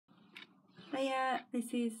Hiya,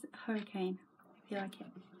 this is Hurricane, if you like it.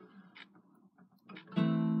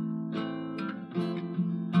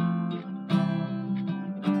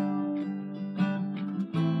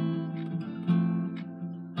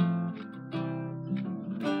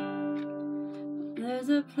 There's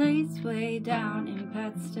a place way down in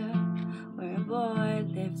Padstow where a boy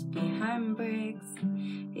lives behind bricks.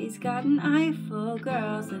 He's got an eye for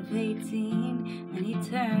girls of 18 and he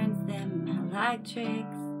turns them out like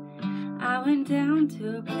tricks. I went down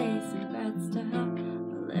to a place in Padstow,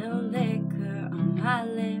 a little liquor on my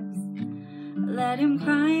lips. I let him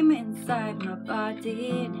climb inside my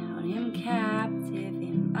body and held him captive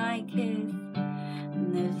in my kiss.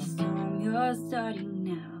 And there's a storm you're starting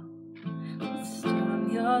now. There's a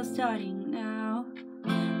storm you're starting now.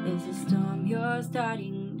 There's a storm you're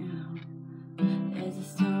starting now. There's a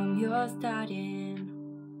storm you're starting.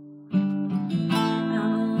 I'm a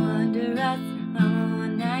wanderer, I'm a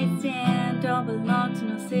one-night stand. Don't belong to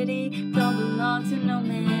no city, don't belong to no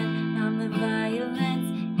man. I'm the violence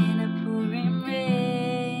in a pouring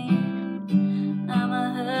rain. I'm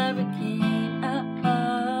a hurricane,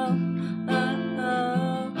 oh-oh,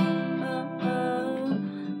 oh-oh, oh-oh.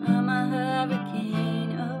 I'm a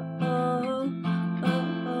hurricane, oh-oh,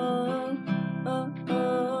 oh-oh,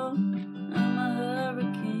 oh-oh. I'm a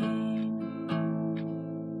hurricane.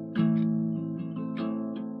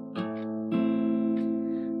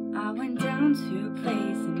 I went down to a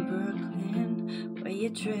place in Brooklyn where you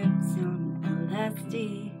tripped on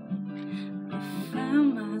LSD. I found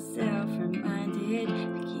myself reminded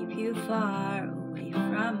to keep you far away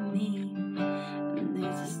from me. And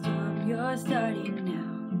there's a storm you're starting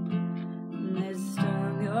now. And there's a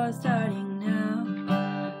storm you're starting now.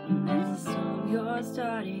 And there's a storm you're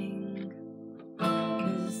starting.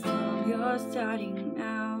 There's a storm you're starting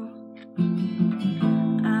now.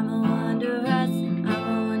 I'm a wanderer, I'm a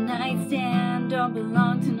one-night stand. Don't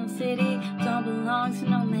belong to no city, don't belong to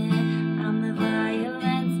no man. I'm the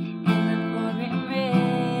violence in the pouring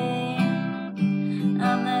rain.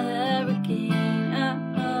 I'm the hurricane,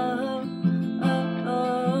 oh-oh,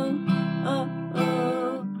 oh-oh,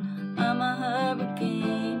 oh-oh. I'm a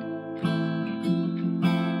hurricane.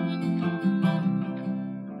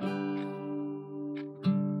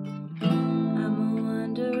 I'm a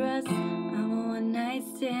wanderer, I'm a one-night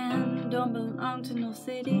stand. Don't belong to no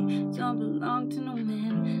city, don't belong to no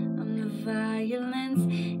man. I'm the violence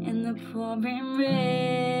in the pouring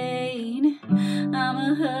rain. I'm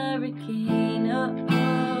a hurricane, oh.